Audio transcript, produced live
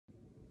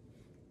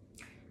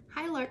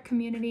Hi Lark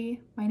community,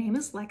 my name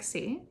is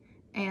Lexi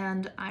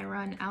and I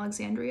run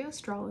Alexandria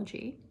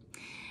Astrology,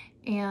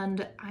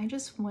 and I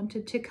just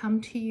wanted to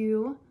come to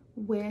you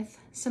with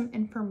some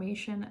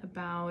information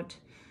about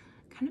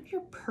kind of your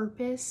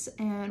purpose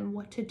and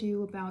what to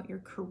do about your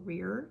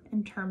career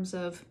in terms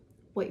of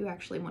what you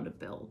actually want to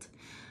build.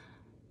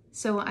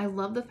 So I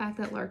love the fact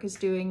that Lark is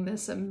doing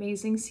this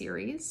amazing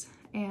series,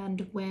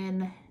 and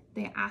when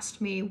they asked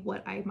me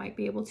what I might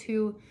be able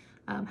to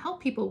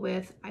help people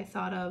with, I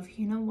thought of,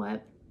 you know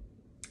what?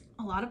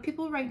 A lot of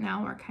people right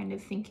now are kind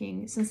of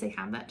thinking, since they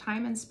have that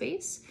time and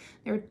space,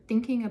 they're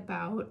thinking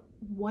about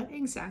what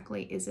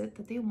exactly is it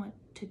that they want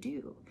to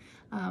do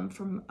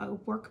from a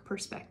work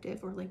perspective,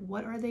 or like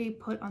what are they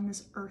put on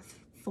this earth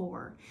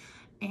for?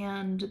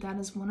 And that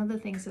is one of the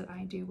things that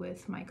I do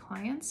with my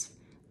clients.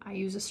 I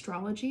use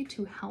astrology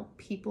to help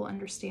people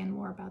understand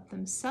more about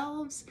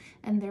themselves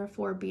and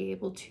therefore be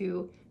able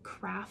to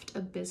craft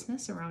a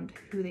business around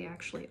who they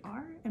actually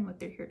are and what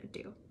they're here to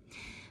do.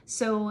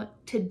 So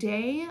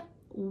today,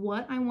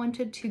 what I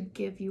wanted to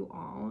give you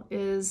all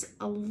is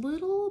a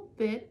little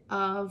bit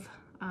of,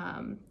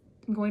 I'm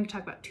going to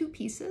talk about two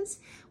pieces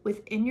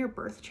within your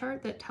birth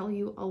chart that tell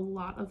you a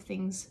lot of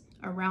things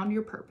around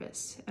your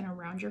purpose and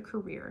around your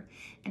career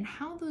and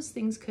how those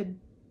things could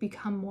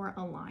become more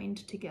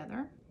aligned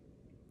together.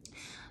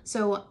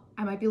 So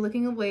I might be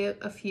looking away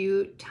a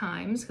few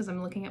times because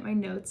I'm looking at my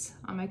notes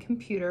on my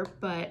computer,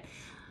 but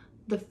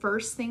the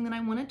first thing that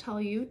I want to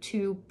tell you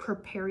to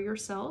prepare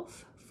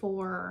yourself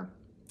for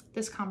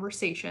this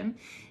conversation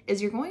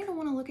is you're going to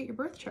want to look at your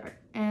birth chart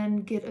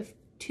and get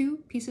two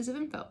pieces of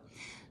info.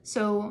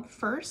 So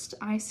first,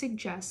 I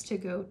suggest to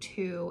go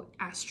to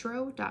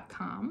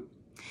astro.com,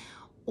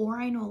 or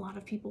I know a lot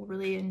of people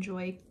really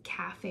enjoy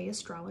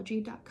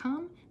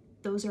cafeastrology.com.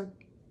 Those are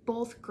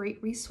both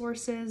great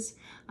resources.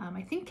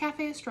 I think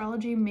Cafe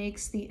Astrology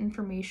makes the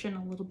information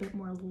a little bit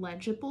more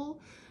legible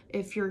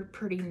if you're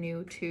pretty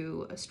new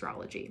to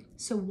astrology.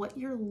 So what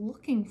you're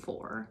looking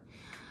for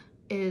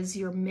is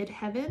your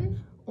midheaven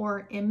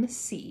or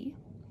MC.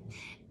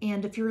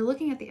 And if you're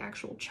looking at the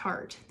actual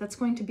chart, that's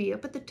going to be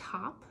up at the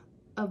top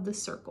of the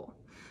circle.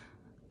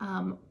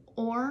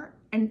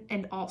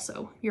 And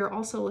also, you're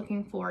also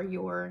looking for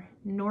your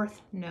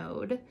north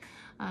node.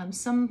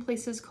 Some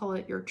places call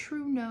it your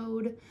true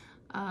node.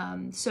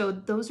 So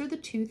those are the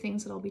two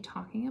things that I'll be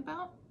talking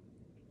about.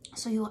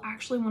 So you'll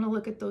actually want to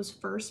look at those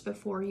first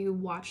before you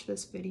watch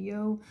this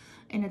video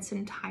in its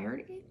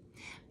entirety,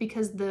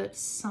 because the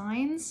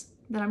signs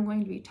that I'm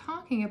going to be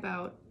talking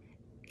about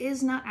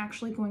is not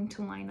actually going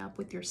to line up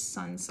with your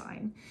sun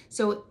sign.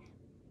 So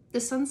the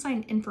sun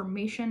sign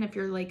information, if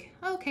you're like,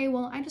 okay,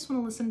 well, I just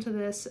want to listen to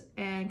this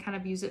and kind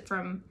of use it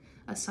from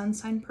a sun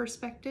sign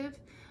perspective,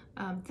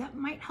 that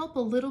might help a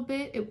little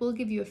bit. It will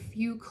give you a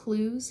few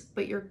clues,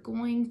 but you're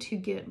going to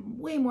get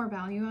way more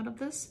value out of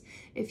this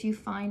if you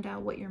find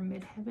out what your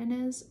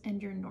midheaven is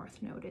and your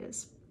north node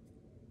is.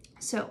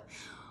 So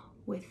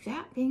with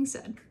that being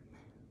said,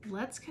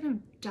 let's kind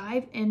of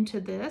dive into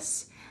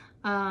this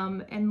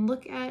and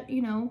look at,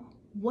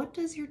 what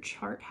does your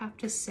chart have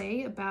to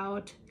say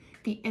about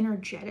the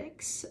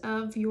energetics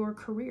of your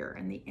career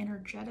and the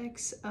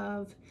energetics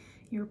of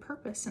your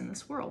purpose in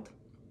this world.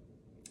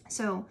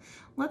 So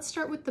let's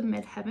start with the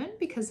midheaven,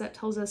 because that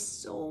tells us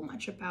so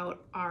much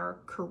about our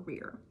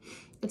career.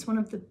 It's one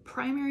of the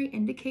primary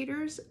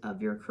indicators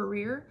of your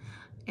career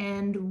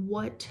and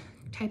what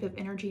type of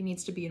energy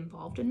needs to be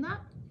involved in that.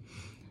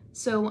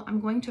 So I'm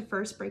going to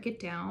first break it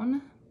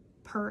down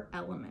per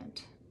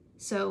element.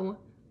 So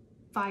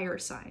fire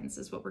signs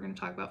is what we're going to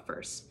talk about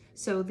first.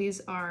 So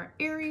these are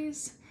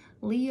Aries,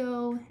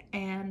 Leo,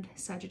 and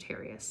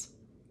Sagittarius.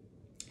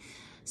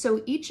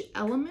 So each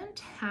element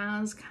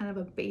has kind of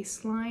a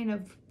baseline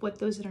of what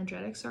those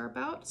energetics are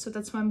about. So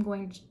that's why I'm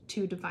going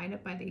to divide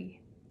it by the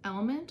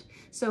element.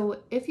 So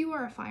if you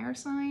are a fire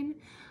sign,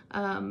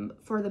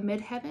 for the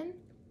midheaven,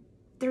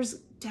 there's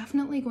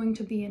definitely going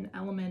to be an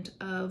element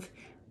of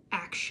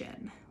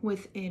action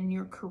within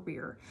your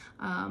career,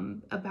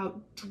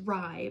 about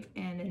drive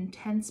and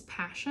intense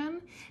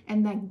passion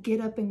and that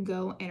get up and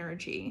go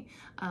energy.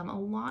 A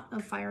lot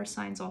of fire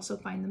signs also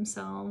find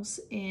themselves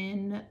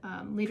in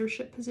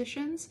leadership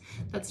positions.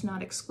 That's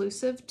not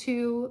exclusive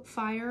to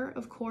fire,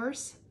 of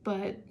course,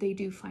 but they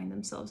do find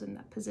themselves in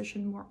that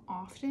position more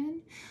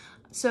often.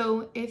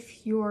 So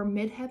if your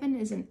midheaven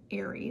is an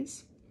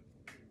Aries,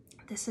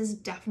 this is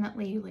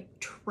definitely like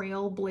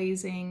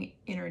trailblazing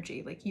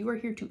energy. Like you are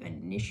here to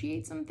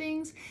initiate some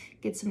things,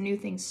 get some new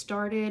things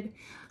started.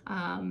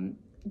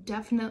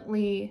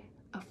 Definitely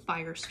a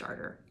fire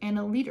starter and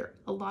a leader.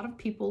 A lot of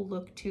people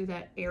look to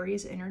that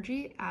Aries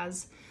energy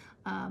as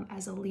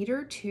a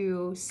leader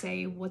to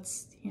say,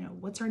 what's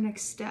our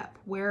next step?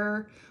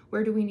 Where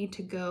do we need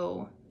to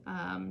go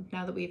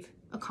now that we've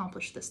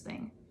accomplished this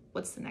thing?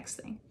 What's the next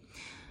thing?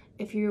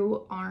 If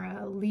you are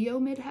a Leo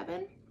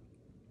midheaven,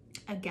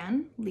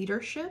 again,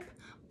 leadership,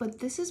 but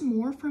this is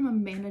more from a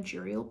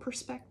managerial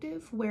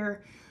perspective,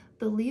 where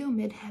the Leo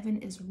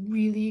midheaven is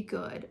really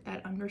good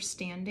at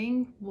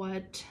understanding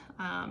what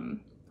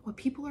what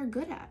people are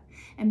good at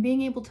and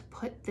being able to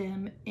put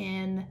them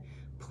in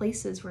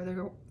places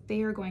where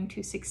they are going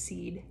to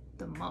succeed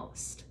the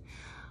most.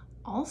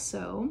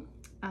 Also,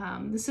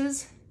 this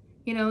is,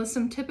 you know,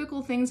 some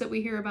typical things that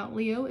we hear about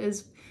Leo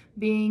is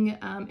being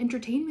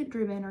entertainment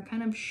driven or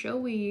kind of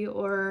showy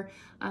or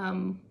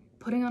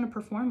putting on a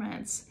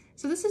performance.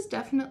 So this is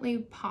definitely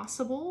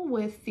possible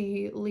with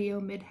the Leo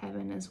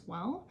midheaven as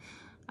well.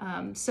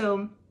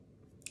 So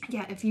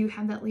yeah, if you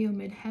have that Leo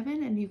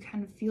midheaven and you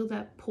kind of feel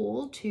that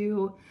pull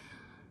to,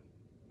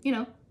 you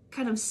know,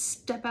 kind of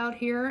step out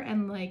here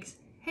and like,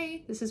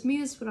 hey, this is me,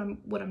 this is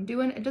what I'm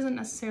doing. It doesn't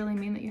necessarily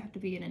mean that you have to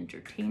be an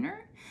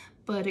entertainer,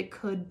 but it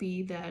could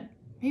be that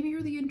maybe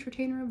you're the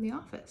entertainer of the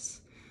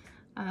office.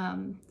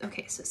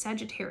 Okay, so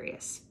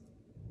Sagittarius.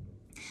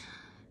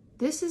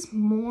 This is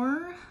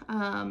more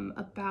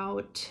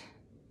about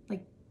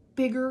like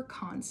bigger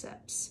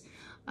concepts.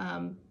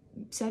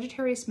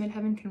 Sagittarius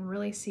midheaven can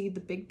really see the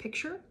big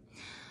picture.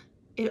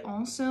 It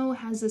also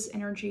has this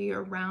energy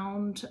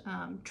around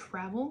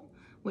travel,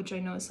 which I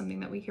know is something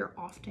that we hear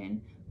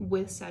often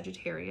with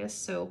Sagittarius.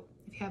 So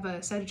if you have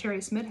a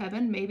Sagittarius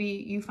midheaven, maybe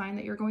you find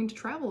that you're going to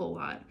travel a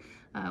lot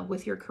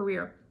with your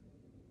career.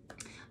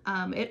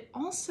 It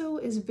also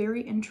is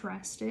very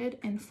interested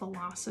in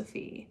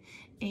philosophy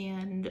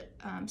and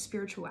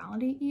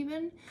spirituality,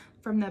 even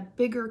from that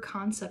bigger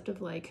concept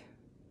of like,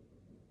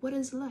 what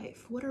is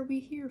life? What are we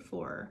here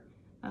for?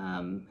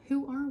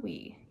 Who are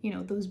we? You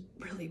know, those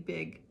really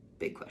big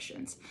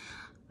questions.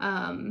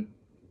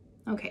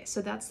 Okay,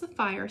 so that's the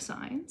fire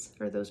signs,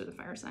 or those are the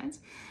fire signs.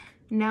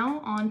 Now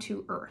on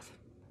to Earth.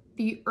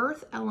 The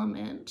Earth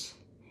element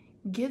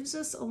gives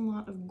us a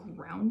lot of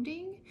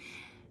grounding.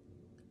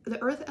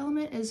 The Earth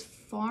element is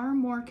far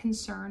more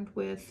concerned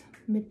with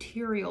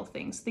material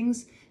things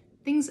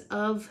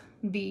of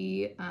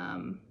the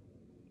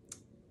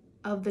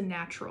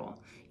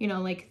natural, you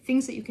know, like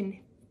things that you can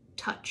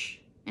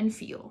touch and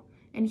feel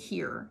and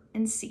hear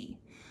and see.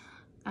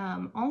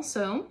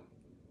 Also,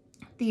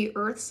 the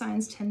Earth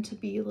signs tend to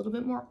be a little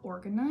bit more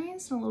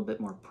organized and a little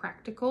bit more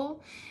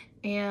practical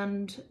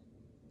and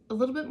a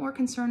little bit more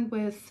concerned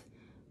with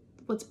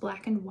what's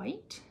black and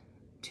white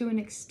to an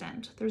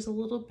extent. There's a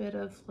little bit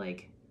of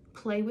like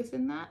play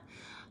within that.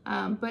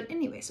 But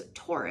anyway, so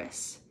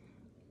Taurus,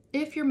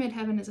 if your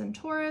midheaven is in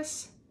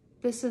Taurus,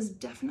 this is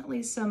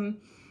definitely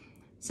some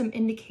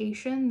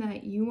indication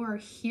that you are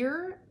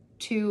here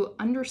to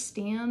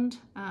understand,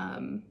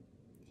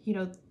 you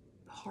know,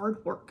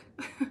 hard work,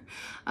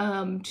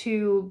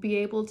 to be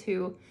able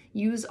to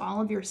use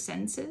all of your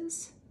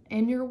senses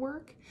in your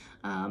work.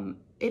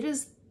 It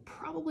is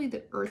probably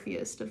the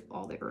earthiest of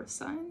all the earth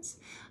signs.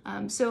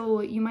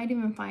 So you might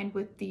even find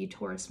with the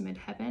Taurus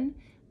midheaven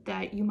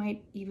that you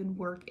might even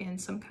work in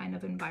some kind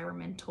of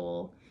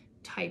environmental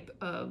type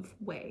of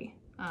way.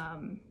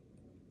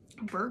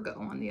 Virgo,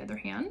 on the other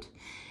hand,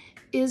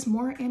 is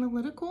more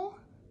analytical,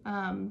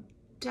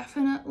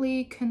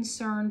 definitely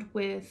concerned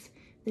with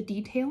the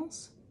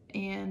details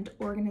and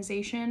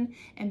organization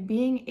and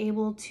being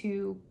able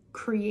to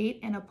create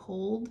and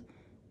uphold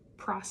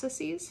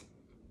processes.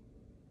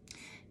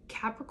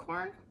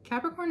 Capricorn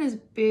is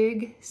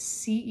big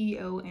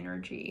CEO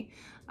energy.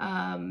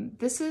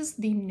 This is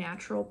the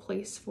natural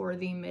place for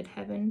the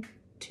midheaven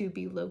to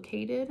be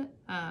located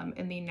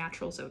in the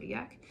natural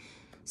zodiac.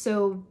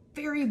 So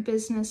very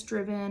business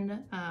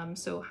driven,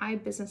 so high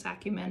business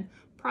acumen,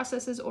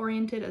 processes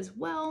oriented as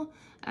well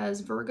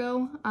as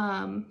Virgo,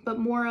 but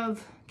more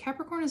of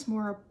Capricorn is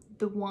more of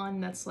the one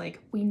that's like,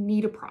 we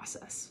need a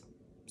process.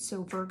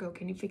 So Virgo,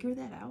 can you figure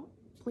that out,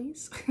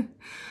 please?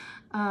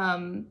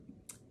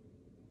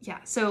 Yeah,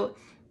 so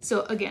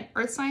again,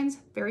 earth signs,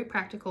 very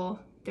practical.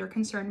 They're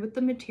concerned with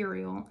the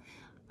material.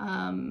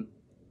 An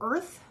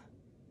earth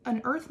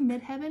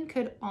midheaven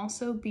could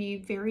also be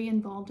very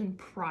involved in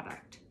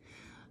product.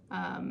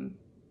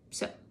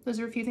 So those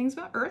are a few things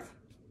about Earth.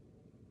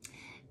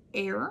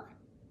 Air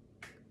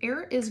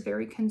is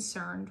very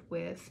concerned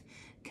with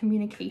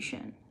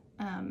communication,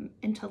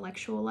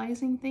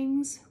 intellectualizing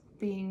things,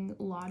 being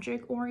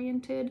logic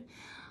oriented,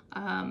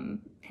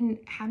 and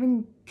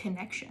having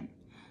connection,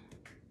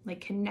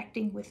 like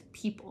connecting with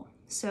people.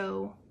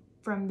 So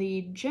from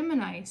the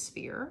Gemini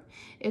sphere,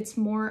 it's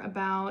more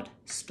about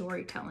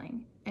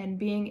storytelling and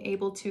being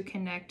able to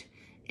connect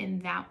in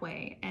that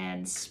way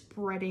and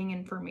spreading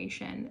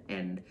information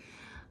and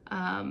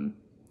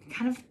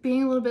kind of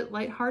being a little bit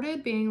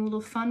lighthearted, being a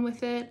little fun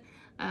with it.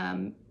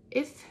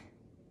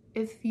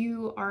 If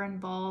you are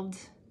involved,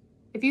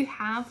 if you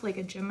have like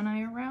a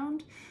Gemini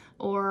around,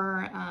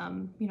 or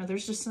you know,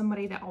 there's just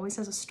somebody that always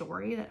has a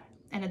story that,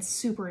 and it's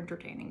super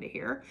entertaining to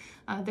hear.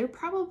 They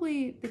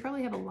probably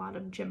have a lot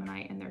of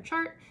Gemini in their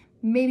chart,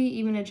 maybe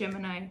even a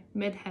Gemini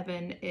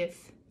midheaven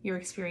if you're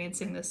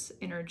experiencing this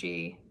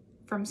energy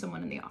from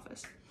someone in the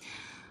office.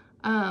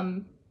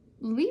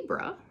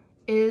 Libra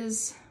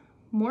is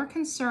more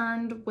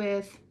concerned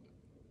with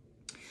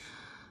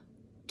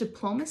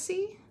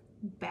diplomacy,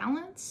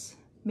 balance,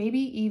 maybe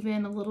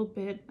even a little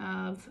bit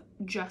of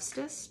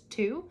justice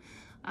too.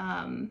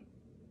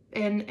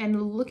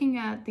 and looking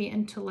at the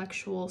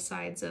intellectual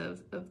sides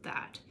of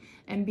that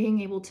and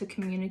being able to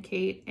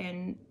communicate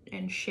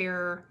and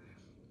share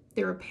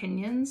their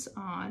opinions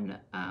on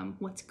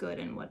what's good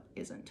and what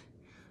isn't.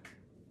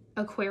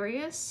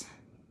 Aquarius,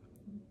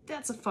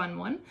 that's a fun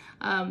one.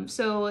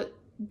 So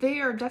they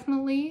are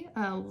definitely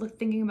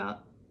thinking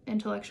about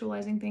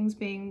intellectualizing things,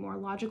 being more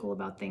logical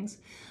about things,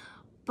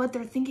 but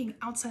they're thinking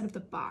outside of the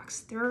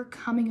box. They're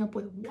coming up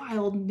with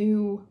wild,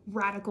 new,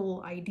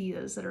 radical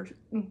ideas that are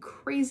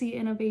crazy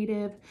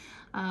innovative.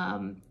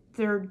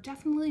 They're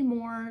definitely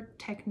more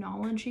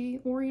technology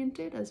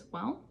oriented as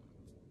well,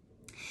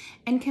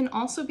 and can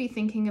also be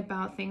thinking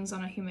about things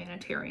on a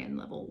humanitarian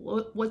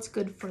level, what's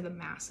good for the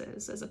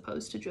masses as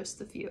opposed to just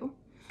the few.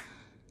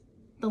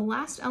 The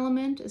last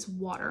element is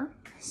water.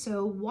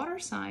 So water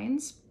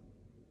signs,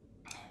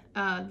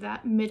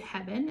 that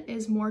midheaven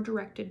is more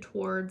directed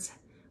towards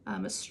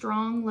a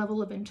strong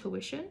level of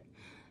intuition.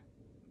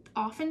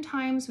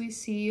 Oftentimes we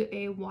see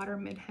a water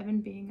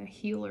midheaven being a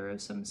healer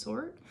of some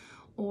sort,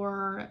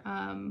 or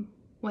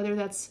whether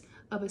that's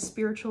of a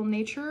spiritual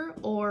nature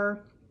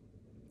or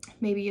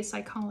maybe a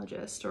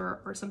psychologist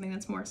or something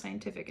that's more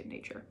scientific in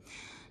nature.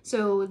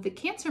 So the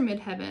Cancer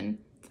midheaven,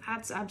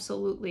 that's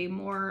absolutely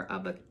more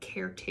of a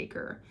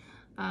caretaker,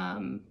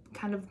 kind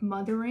of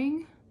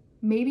mothering,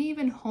 maybe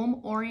even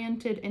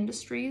home-oriented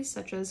industries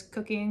such as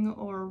cooking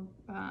or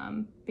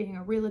being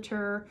a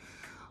realtor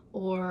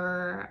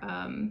or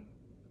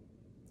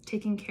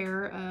taking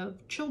care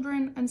of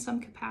children in some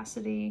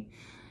capacity.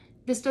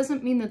 This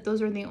doesn't mean that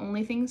those are the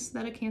only things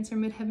that a Cancer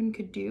midheaven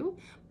could do,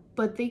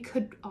 but they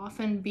could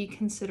often be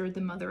considered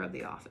the mother of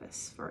the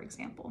office, for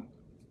example.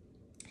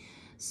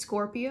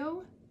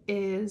 Scorpio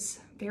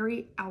is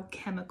very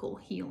alchemical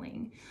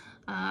healing.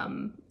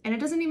 And it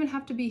doesn't even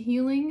have to be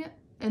healing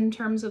in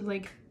terms of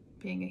like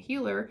being a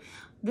healer.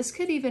 This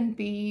could even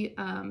be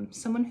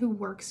someone who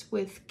works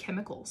with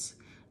chemicals.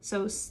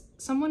 So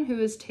someone who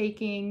is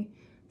taking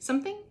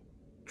something,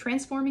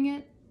 transforming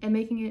it, and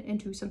making it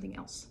into something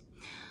else.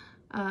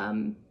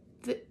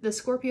 The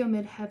Scorpio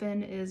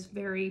midheaven is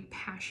very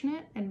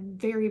passionate and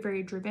very,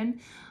 very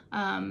driven.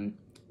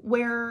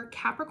 Where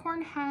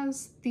Capricorn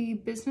has the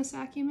business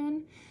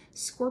acumen,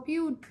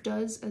 Scorpio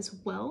does as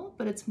well,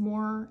 but it's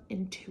more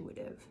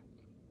intuitive.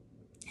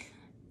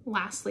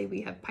 Lastly,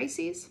 we have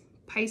Pisces.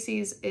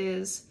 Pisces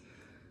is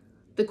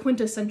the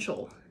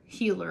quintessential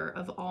healer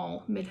of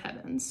all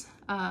midheavens.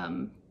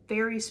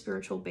 Very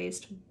spiritual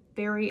based,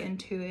 very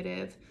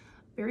intuitive,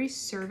 very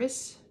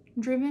service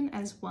driven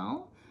as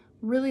well.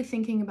 Really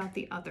thinking about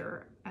the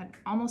other at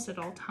almost at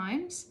all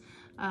times,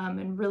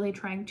 and really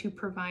trying to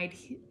provide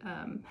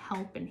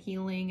help and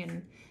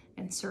healing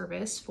and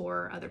service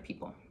for other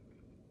people.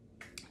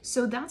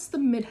 So that's the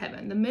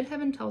midheaven. The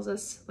midheaven tells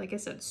us, like I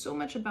said, so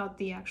much about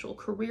the actual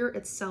career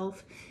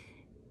itself.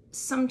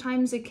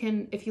 Sometimes it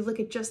can, if you look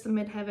at just the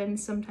midheaven,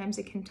 sometimes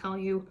it can tell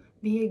you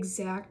the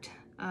exact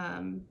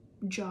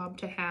job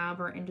to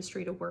have or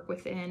industry to work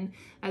within.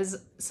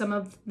 As some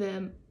of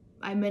them,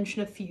 I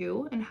mentioned a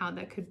few and how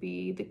that could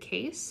be the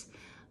case.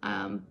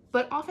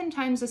 But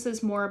oftentimes this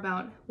is more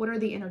about what are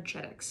the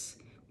energetics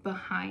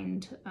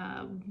behind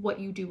what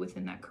you do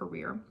within that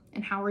career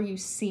and how are you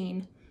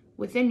seen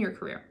within your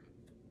career.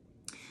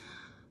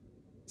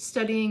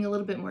 Studying a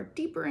little bit more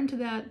deeper into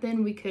that,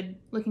 then we could,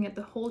 looking at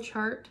the whole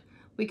chart,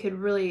 we could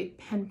really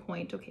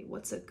pinpoint, okay,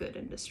 what's a good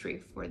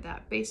industry for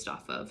that based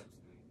off of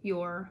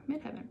your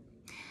midheaven.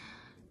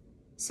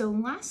 So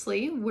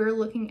lastly, we're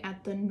looking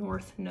at the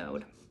North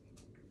Node.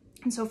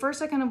 And so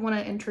first I kind of want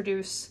to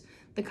introduce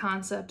the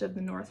concept of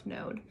the North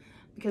Node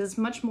because it's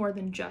much more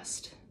than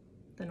just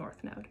the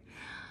North Node.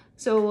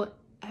 So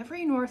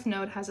every North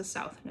Node has a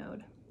South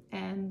Node,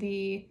 and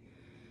the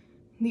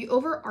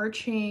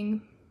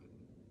overarching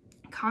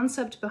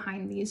concept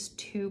behind these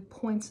 2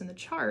 points in the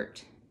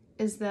chart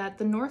is that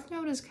the North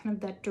Node is kind of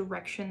that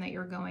direction that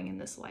you're going in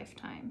this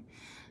lifetime.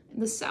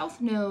 The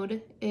South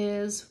Node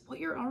is what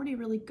you're already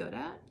really good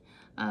at.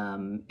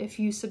 If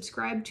you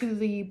subscribe to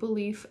the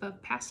belief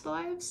of past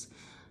lives,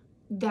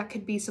 that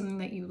could be something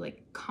that you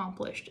like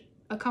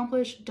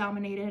accomplished,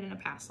 dominated in a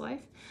past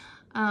life.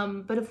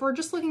 But if we're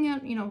just looking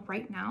at,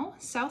 right now,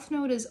 South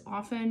Node is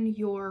often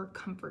your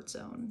comfort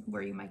zone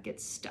where you might get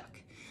stuck.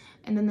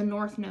 And then the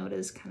North Node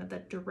is kind of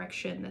that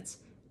direction that's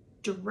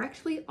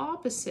directly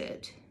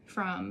opposite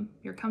from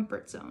your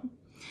comfort zone.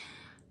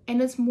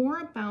 And it's more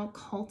about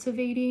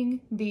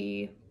cultivating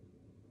the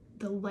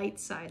light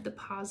side, the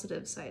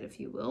positive side, if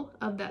you will,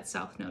 of that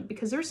South Node,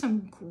 because there's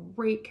some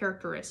great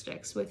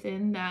characteristics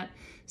within that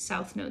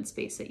South Node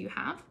space that you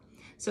have.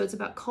 So it's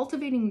about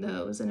cultivating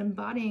those and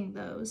embodying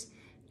those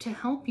to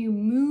help you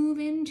move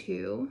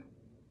into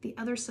the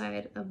other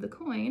side of the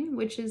coin,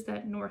 which is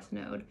that North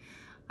Node.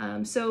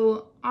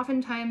 So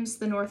oftentimes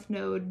the North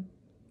Node,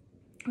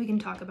 we can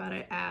talk about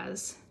it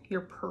as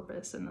your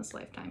purpose in this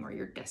lifetime or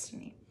your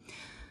destiny.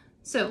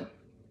 So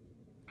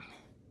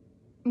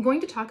I'm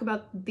going to talk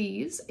about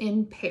these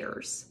in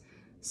pairs.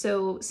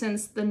 So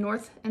since the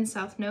North and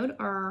South Node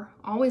are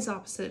always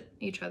opposite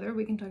each other,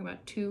 we can talk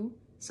about 2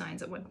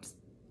 signs at once,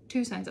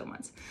 two signs at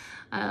once.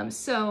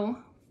 So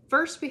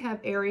first we have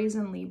Aries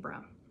and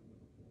Libra.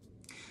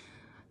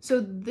 So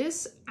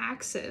this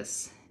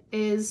axis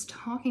is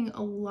talking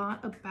a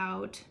lot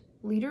about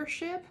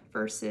leadership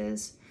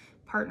versus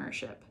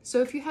partnership.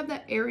 So if you have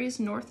that Aries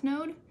North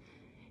Node,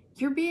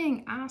 you're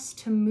being asked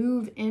to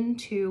move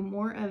into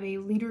more of a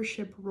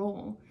leadership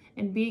role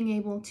and being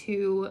able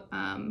to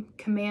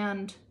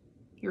command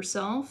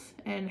yourself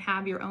and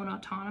have your own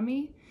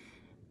autonomy.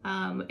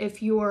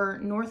 If your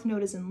North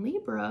Node is in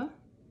Libra,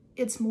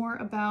 it's more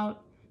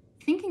about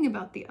thinking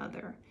about the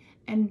other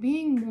and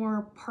being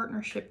more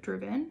partnership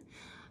driven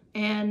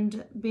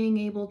and being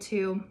able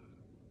to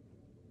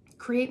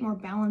create more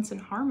balance and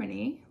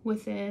harmony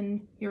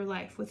within your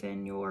life,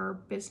 within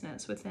your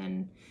business,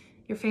 within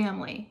your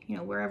family, you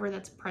know, wherever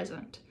that's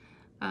present.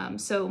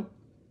 So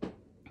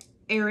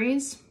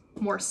Aries,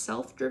 more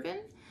self-driven,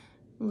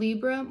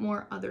 Libra,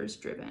 more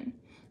others-driven.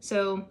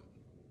 So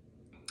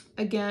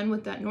again,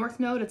 with that North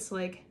Node, it's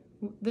like,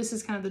 this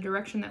is kind of the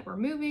direction that we're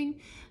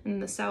moving,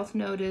 and the South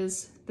Node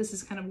is, this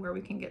is kind of where we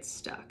can get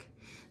stuck.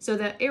 So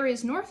that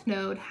Aries North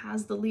Node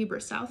has the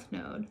Libra South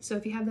Node. So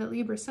if you have that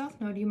Libra South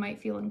Node, you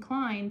might feel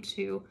inclined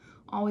to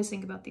always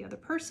think about the other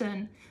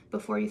person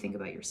before you think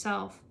about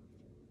yourself.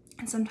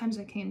 And sometimes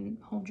it can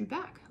hold you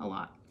back a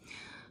lot.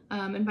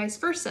 And vice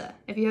versa.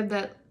 If you have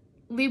that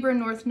Libra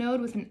North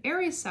Node with an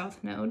Aries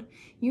South Node,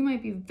 you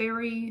might be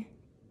very,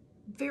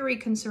 very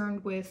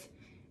concerned with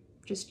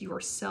just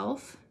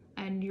yourself,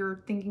 and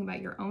you're thinking about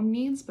your own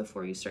needs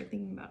before you start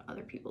thinking about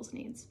other people's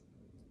needs.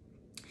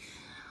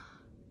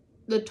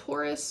 The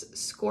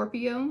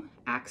Taurus-Scorpio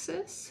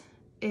axis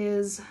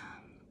is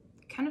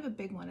kind of a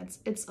big one.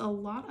 It's a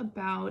lot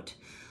about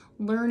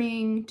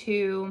learning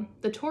to,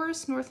 the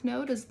Taurus North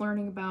Node is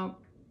learning about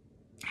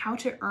how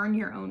to earn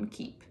your own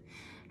keep,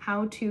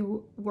 how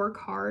to work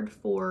hard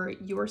for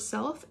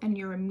yourself and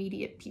your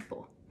immediate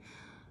people.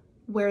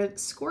 Where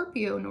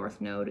Scorpio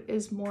North Node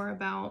is more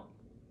about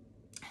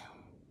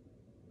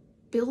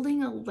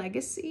building a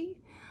legacy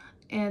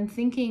and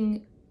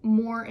thinking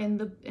more in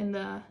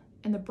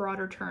the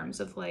broader terms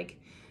of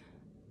like,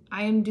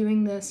 I am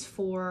doing this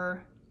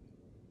for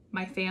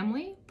my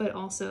family, but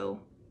also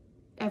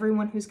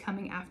everyone who's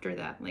coming after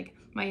that, like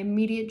my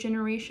immediate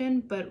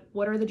generation, but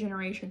what are the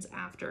generations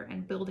after,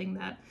 and building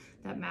that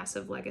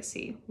massive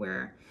legacy.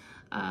 Where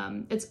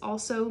it's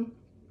also,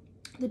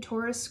 the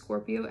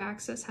Taurus-Scorpio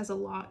axis has a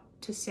lot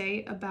to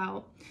say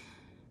about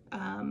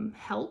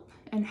help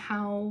and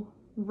how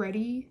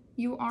ready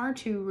you are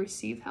to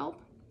receive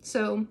help.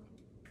 So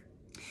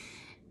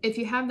if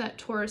you have that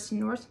Taurus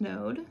North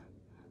Node,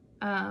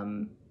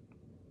 and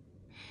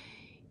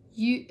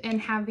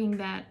having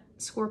that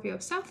Scorpio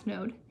South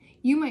Node,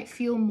 you might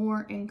feel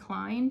more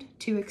inclined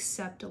to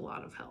accept a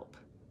lot of help,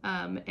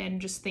 and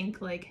just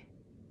think like,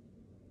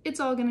 it's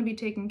all going to be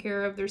taken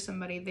care of. There's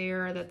somebody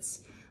there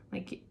that's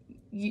like,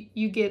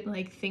 you get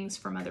like things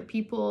from other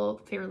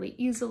people fairly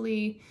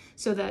easily.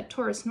 So that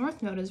Taurus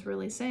North Node is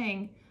really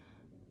saying,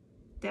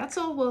 that's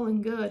all well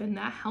and good, and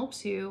that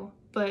helps you,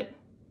 but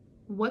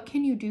what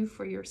can you do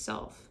for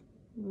yourself?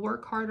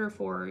 Work harder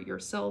for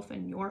yourself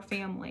and your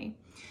family.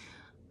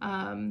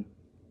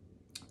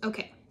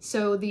 Okay,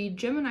 so the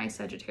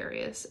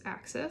Gemini-Sagittarius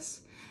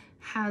axis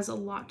has a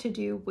lot to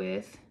do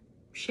with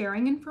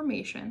sharing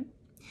information,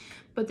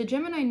 but the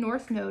Gemini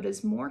North Node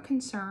is more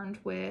concerned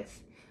with,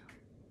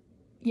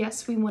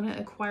 yes, we want to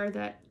acquire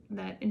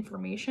that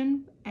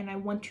information, and I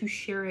want to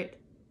share it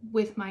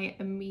with my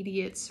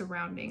immediate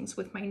surroundings,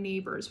 with my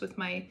neighbors, with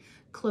my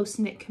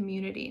close-knit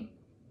community.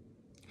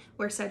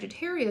 Where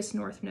Sagittarius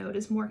North Node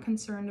is more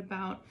concerned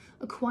about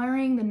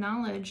acquiring the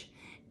knowledge,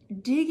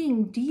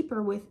 digging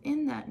deeper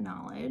within that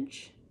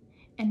knowledge,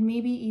 and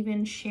maybe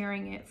even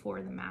sharing it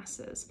for the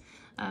masses.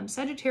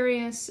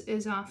 Sagittarius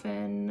is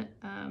often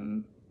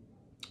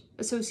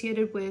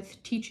associated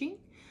with teaching.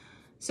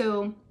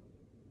 So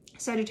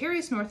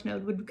Sagittarius North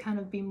Node would kind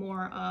of be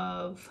more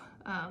of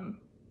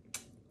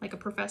like a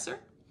professor,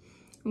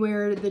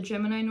 where the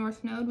Gemini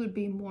North Node would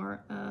be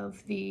more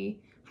of the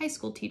high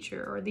school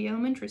teacher or the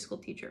elementary school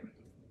teacher.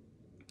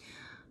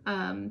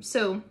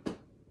 So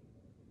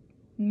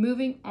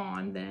moving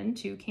on then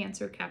to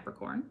Cancer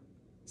Capricorn.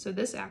 So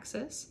this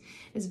axis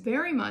is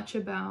very much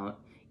about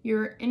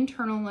your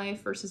internal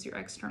life versus your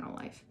external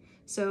life.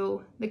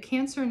 So the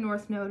Cancer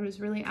North Node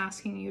is really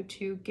asking you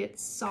to get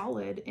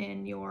solid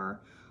in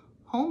your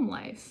home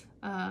life,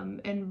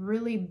 and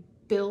really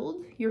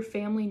build your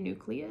family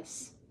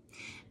nucleus.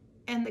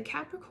 And the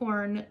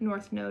Capricorn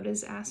North Node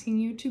is asking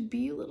you to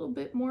be a little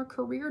bit more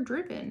career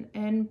driven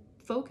and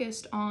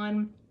focused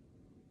on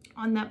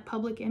that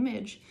public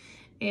image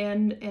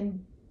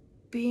and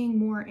being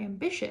more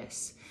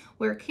ambitious.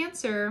 Where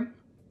Cancer,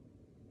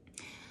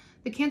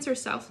 the Cancer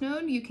South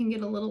Node, you can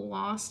get a little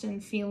lost in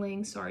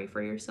feeling sorry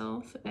for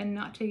yourself and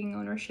not taking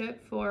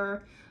ownership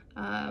for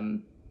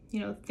you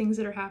know, things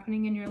that are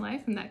happening in your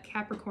life. And that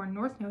Capricorn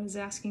North Node is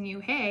asking you,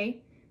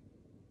 hey,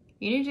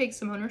 you need to take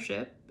some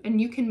ownership, and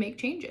you can make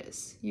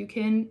changes. You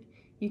can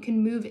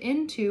move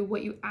into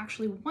what you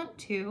actually want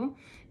to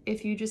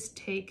if you just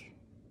take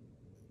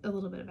a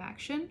little bit of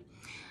action.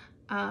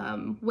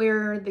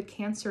 where the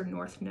Cancer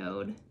North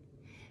Node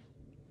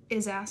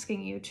is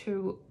asking you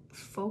to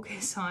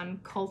focus on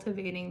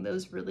cultivating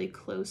those really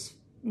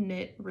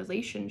close-knit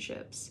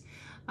relationships,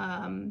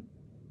 and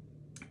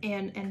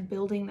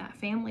building that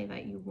family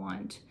that you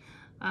want,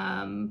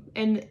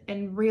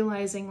 and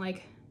realizing,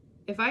 like,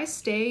 if I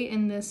stay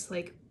in this,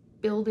 like,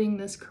 building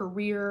this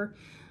career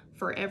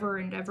forever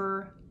and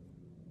ever,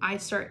 I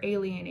start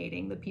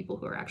alienating the people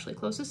who are actually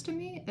closest to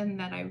me and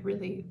that I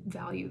really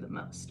value the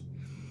most.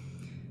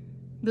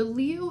 The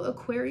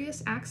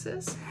Leo-Aquarius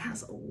axis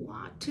has a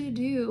lot to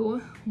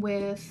do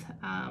with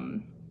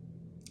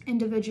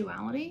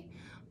individuality.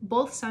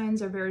 Both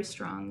signs are very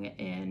strong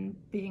in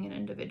being an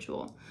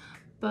individual,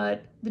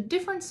 but the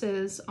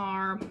differences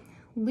are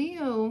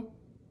the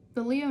Leo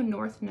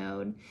North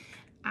Node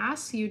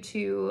asks you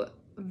to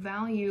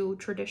value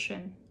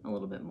tradition a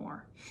little bit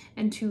more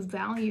and to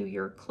value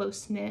your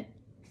close-knit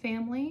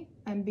family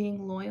and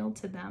being loyal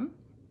to them,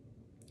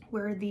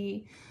 where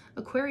the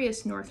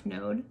Aquarius North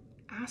Node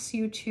asks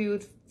you to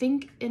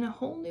think in a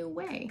whole new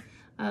way.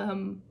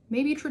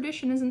 Maybe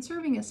tradition isn't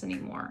serving us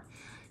anymore.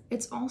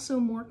 It's also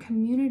more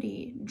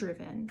community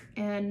driven.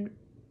 And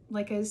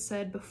like I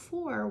said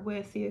before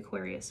with the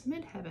Aquarius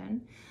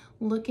midheaven,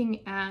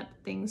 looking at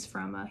things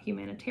from a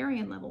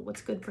humanitarian level,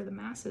 what's good for the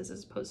masses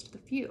as opposed to the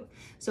few.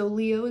 So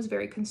Leo is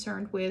very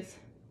concerned with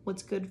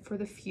what's good for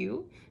the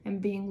few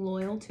and being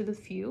loyal to the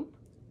few,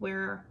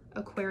 where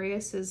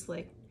Aquarius is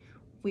like,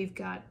 we've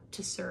got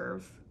to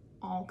serve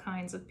all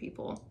kinds of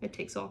people. It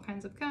takes all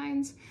kinds of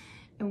kinds,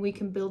 and we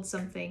can build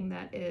something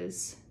that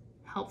is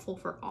helpful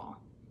for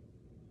all.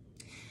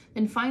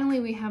 And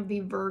finally, we have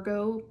the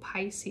Virgo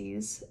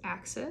Pisces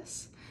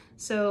axis.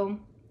 So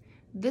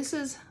this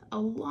is a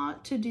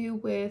lot to do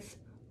with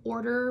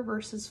order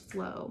versus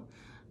flow,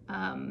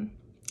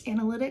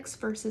 analytics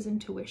versus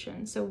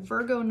intuition. So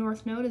Virgo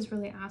North Node is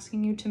really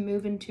asking you to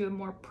move into a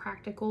more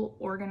practical,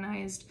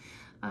 organized,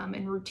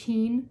 and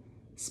routine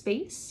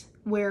space,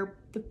 where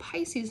the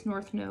Pisces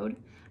North Node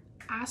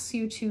asks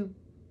you to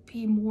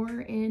be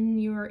more in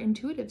your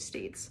intuitive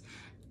states,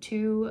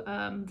 to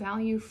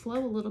value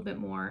flow a little bit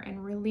more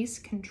and release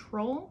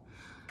control.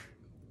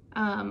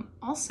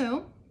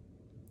 Also,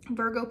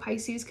 Virgo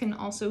Pisces can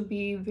also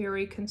be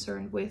very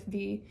concerned with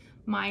the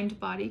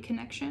mind-body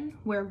connection,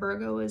 where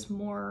Virgo is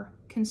more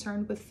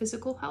concerned with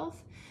physical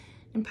health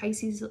and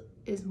Pisces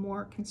is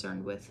more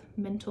concerned with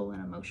mental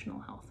and emotional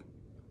health.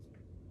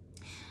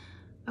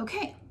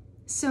 Okay,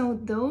 so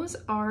those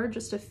are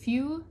just a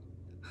few,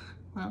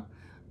 well,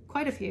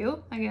 quite a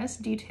few, I guess,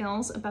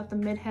 details about the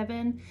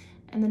midheaven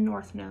and the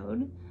North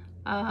Node.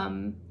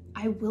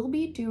 I will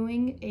be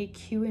doing a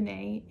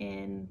Q&A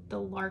in the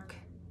Lark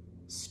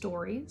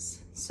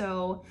stories.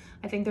 So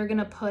I think they're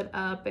gonna put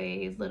up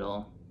a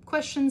little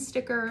question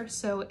sticker.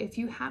 So if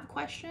you have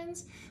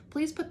questions,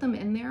 please put them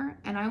in there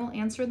and I will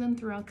answer them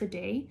throughout the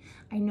day.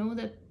 I know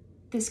that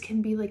this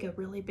can be like a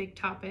really big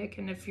topic,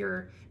 and if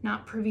you're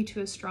not privy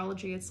to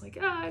astrology, it's like,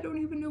 I don't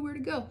even know where to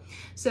go.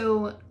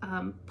 So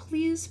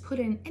please put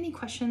in any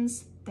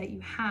questions that you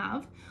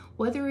have,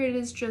 whether it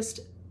is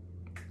just,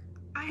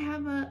 I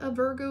have a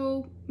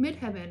Virgo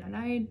midheaven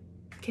and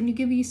can you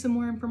give me some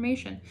more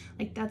information?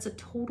 Like, that's a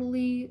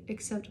totally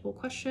acceptable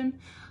question.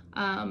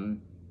 You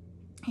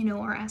know,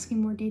 or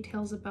asking more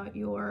details about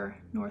your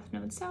North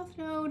Node, South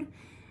Node.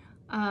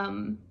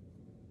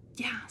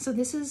 Yeah, so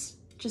this is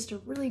just a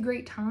really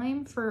great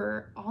time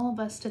for all of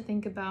us to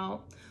think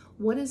about,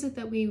 what is it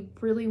that we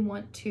really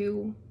want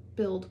to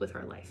build with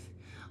our life?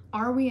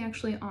 Are we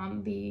actually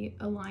on the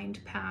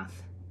aligned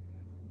path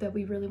that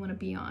we really want to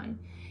be on?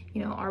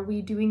 You know, are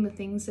we doing the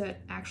things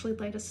that actually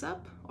light us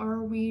up? Or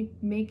are we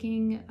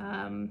making,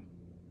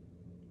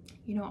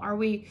 you know, are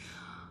we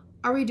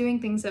doing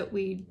things that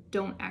we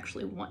don't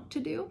actually want to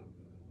do?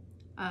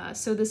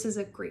 So this is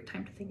a great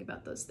time to think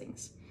about those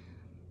things.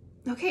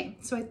 Okay,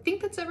 so I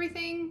think that's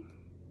everything.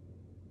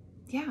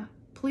 Yeah,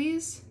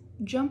 please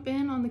jump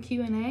in on the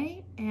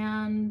Q&A,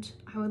 and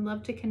I would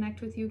love to connect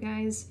with you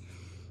guys,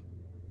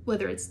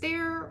 whether it's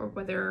there or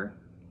whether,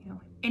 you know,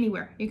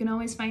 anywhere. You can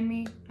always find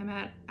me. I'm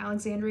at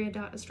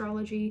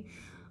alexandria.astrology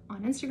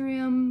on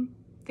Instagram,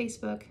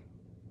 Facebook,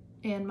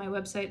 and my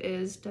website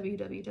is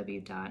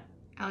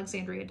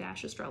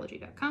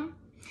www.alexandria-astrology.com.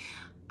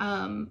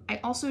 I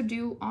also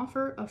do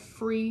offer a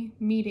free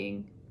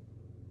meeting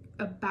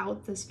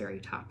about this very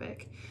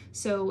topic.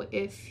 So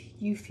if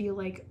you feel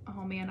like,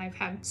 oh man, I've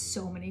had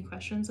so many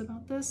questions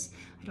about this,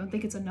 I don't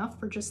think it's enough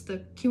for just the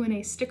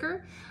Q&A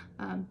sticker,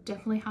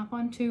 definitely hop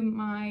onto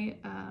my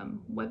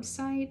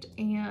website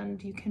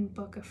and you can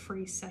book a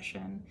free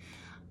session.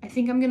 I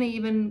think I'm gonna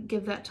even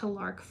give that to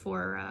Lark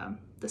for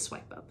the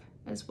swipe up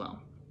as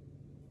well.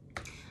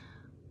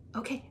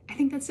 Okay, I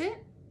think that's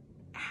it.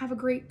 Have a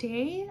great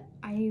day.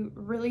 I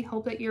really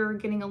hope that you're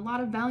getting a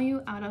lot of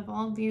value out of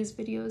all of these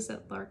videos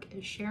that Lark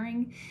is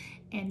sharing,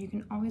 and you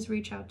can always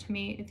reach out to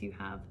me if you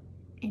have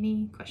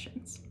any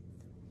questions.